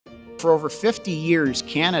For over 50 years,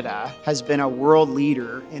 Canada has been a world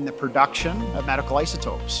leader in the production of medical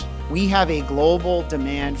isotopes. We have a global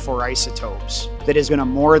demand for isotopes that is going to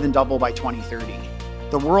more than double by 2030.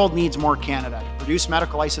 The world needs more Canada to produce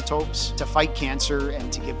medical isotopes, to fight cancer,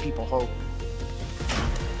 and to give people hope.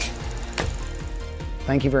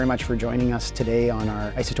 Thank you very much for joining us today on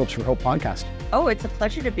our Isotopes for Hope podcast. Oh, it's a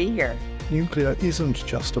pleasure to be here. Nuclear isn't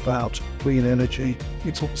just about clean energy,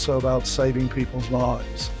 it's also about saving people's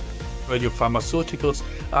lives. Radiopharmaceuticals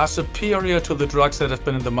are superior to the drugs that have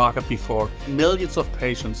been in the market before. Millions of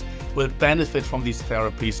patients will benefit from these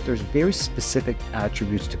therapies. There's very specific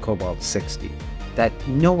attributes to cobalt-60 that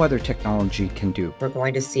no other technology can do. We're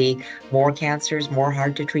going to see more cancers, more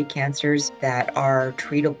hard-to-treat cancers that are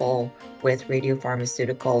treatable with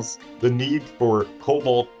radiopharmaceuticals. The need for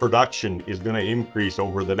cobalt production is going to increase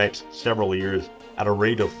over the next several years at a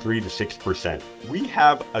rate of 3 to 6%. We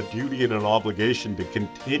have a duty and an obligation to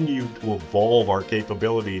continue to evolve our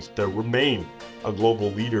capabilities to remain a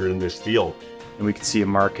global leader in this field. And we could see a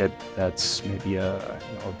market that's maybe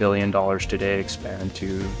 $1 billion today expand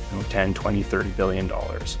to 10, 20, $30 billion.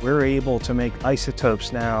 We're able to make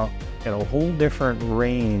isotopes now at a whole different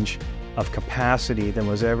range of capacity than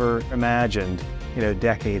was ever imagined,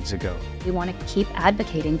 decades ago. We want to keep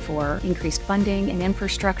advocating for increased funding and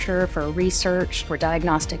infrastructure for research, for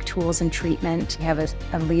diagnostic tools and treatment. We have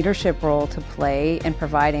a leadership role to play in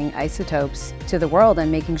providing isotopes to the world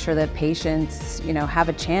and making sure that patients, have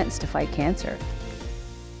a chance to fight cancer.